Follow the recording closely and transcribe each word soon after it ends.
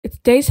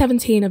day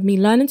 17 of me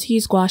learning to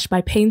use gouache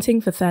by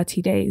painting for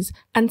 30 days.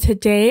 And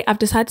today I've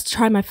decided to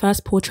try my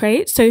first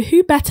portrait. So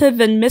who better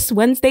than Miss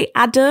Wednesday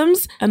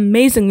Addams,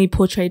 amazingly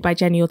portrayed by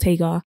Jenny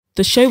Ortega.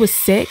 The show was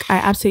sick. I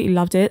absolutely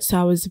loved it. So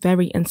I was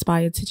very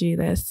inspired to do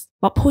this.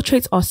 But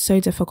portraits are so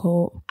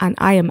difficult and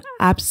I am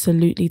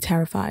absolutely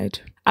terrified.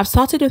 I've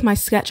started with my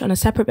sketch on a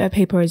separate bit of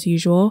paper as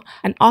usual,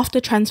 and after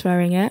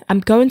transferring it,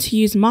 I'm going to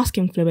use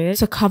masking fluid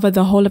to cover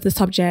the whole of the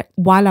subject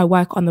while I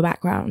work on the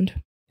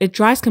background. It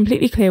dries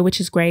completely clear,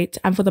 which is great,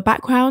 and for the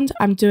background,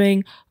 I'm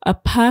doing a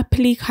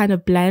purpley kind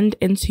of blend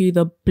into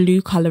the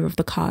blue colour of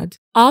the card.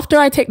 After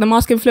I take the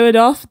masking fluid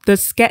off, the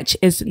sketch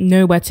is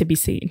nowhere to be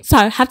seen, so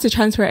I have to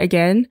transfer it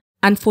again.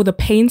 And for the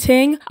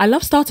painting, I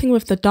love starting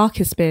with the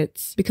darkest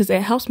bits because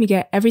it helps me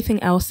get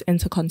everything else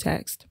into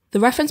context. The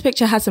reference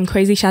picture has some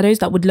crazy shadows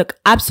that would look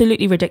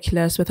absolutely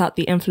ridiculous without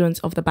the influence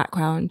of the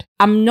background.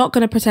 I'm not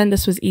going to pretend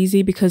this was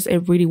easy because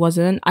it really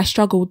wasn't. I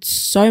struggled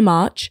so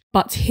much,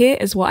 but here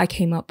is what I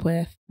came up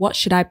with. What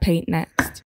should I paint next?